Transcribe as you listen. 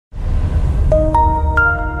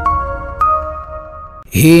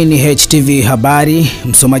Hii ni HTV Habari,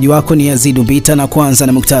 msomaji wako ni Yazidu Bita na kwanza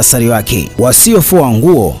na muktasari wake. Wasiofua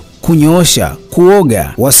nguo, kunyoosha,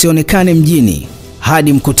 kuoga, wasionekane mjini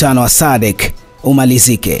hadi mkutano wa Sadc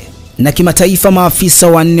umalizike. Na kimataifa, maafisa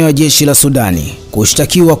 4 wa jeshi la Sudani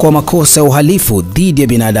kushtakiwa kwa makosa ya uhalifu dhidi ya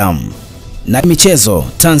binadamu. Na michezo,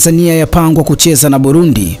 Tanzania yapangwa kucheza na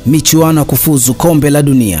Burundi michuano ya kufuzu kombe la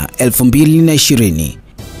dunia 2020.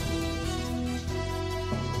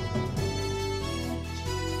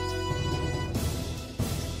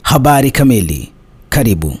 Habari kamili.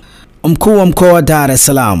 Karibu. Mkuu wa mkoa wa Dar es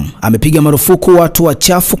Salaam amepiga marufuku watu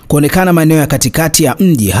wachafu kuonekana maeneo ya katikati ya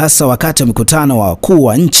mji, hasa wakati wa mkutano wa wakuu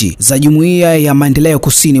wa nchi za Jumuiya ya Maendeleo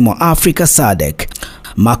Kusini mwa Afrika Sadc.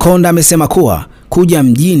 Makonda amesema kuwa kuja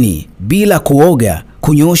mjini bila kuoga,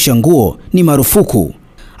 kunyoosha nguo ni marufuku.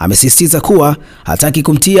 Amesisitiza kuwa hataki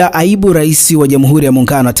kumtia aibu Rais wa Jamhuri ya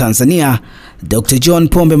Muungano wa Tanzania Dr. John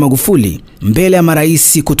Pombe Magufuli mbele ya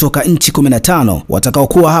marais kutoka nchi 15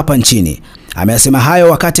 watakaokuwa hapa nchini. Amesema hayo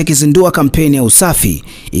wakati akizindua kampeni ya usafi,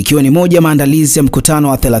 ikiwa ni moja ya maandalizi ya mkutano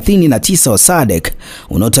wa 39 wa Sadc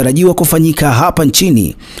unaotarajiwa kufanyika hapa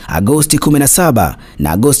nchini Agosti 17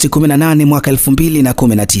 na Agosti 18 mwaka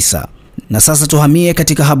 2019. Na sasa tuhamie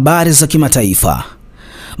katika habari za kimataifa.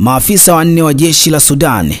 Maafisa 4 wa jeshi la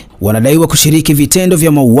Sudan wanadaiwa kushiriki vitendo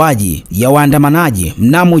vya mauaji ya waandamanaji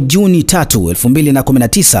mnamo Juni 3,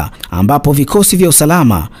 2019, ambapo vikosi vya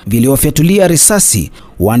usalama viliwafyatulia risasi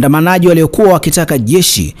waandamanaji waliokuwa wakitaka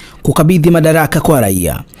jeshi kukabidhi madaraka kwa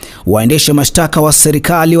raia. Waendesha mashtaka wa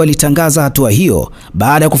serikali walitangaza hatua hiyo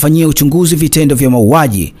baada ya kufanyia uchunguzi vitendo vya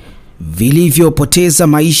mauaji vilivyopoteza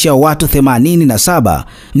maisha ya watu 87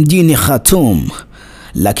 mjini Khartoum.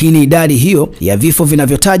 Lakini idadi hiyo ya vifo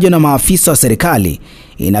vinavyotajwa na maafisa wa serikali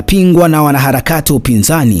inapingwa na wanaharakati wa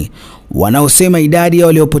upinzani wanaosema idadi ya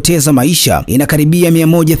waliopoteza maisha inakaribia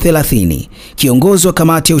 130. Kiongozi wa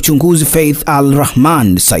kamati ya uchunguzi Faith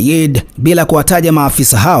Al-Rahman Sayed, bila kuwataja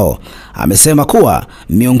maafisa hao, amesema kuwa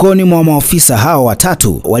miongoni mwa maafisa hao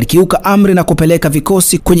 3 walikiuka amri na kupeleka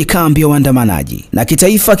vikosi kwenye kambi ya waandamanaji. Na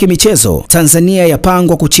kitaifa, kimichezo, Tanzania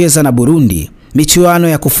yapangwa kucheza na Burundi michuano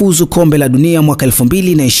ya kufuzu kombe la dunia mwaka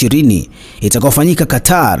 2020 itakayofanyika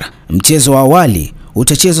Qatar. Mchezo wa awali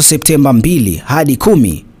utachezwa Septemba 2 hadi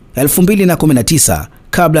 10, 2019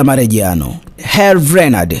 kabla marejeano. Herve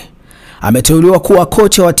Renard ameteuliwa kuwa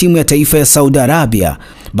kocha wa timu ya taifa ya Saudi Arabia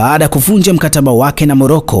baada ya kuvunja mkataba wake na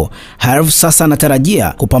Morocco. Herve sasa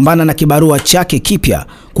anatarajia kupambana na kibarua chake kipya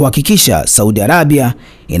kuhakikisha Saudi Arabia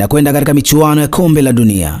inakwenda katika michuano ya kombe la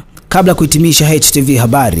dunia. Kabla kuhitimisha HTV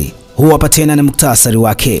Habari, huwapa tena na muktasari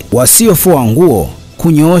wake. Wasiofua nguo,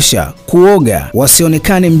 kunyoosha, kuoga,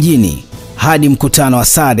 wasionekane mjini hadi mkutano wa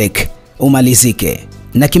Sadc umalizike.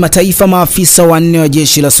 Na kimataifa, maafisa 4 wa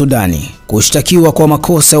jeshi la Sudani kushtakiwa kwa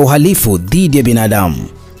makosa ya uhalifu dhidi ya binadamu.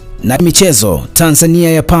 Na michezo,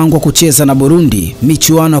 Tanzania yapangwa kucheza na Burundi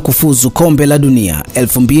michuano ya kufuzu kombe la dunia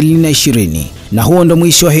 2020. Na huo ndo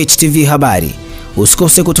mwisho wa HTV Habari.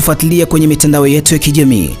 Usikose kutufuatilia kwenye mitandao yetu ya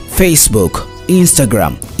kijamii, Facebook,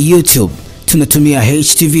 Instagram, YouTube. Tunatumia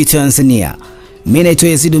HTV Tanzania. Mimi naitwa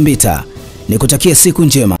Yazidu Bita. Nikutakia siku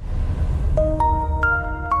njema.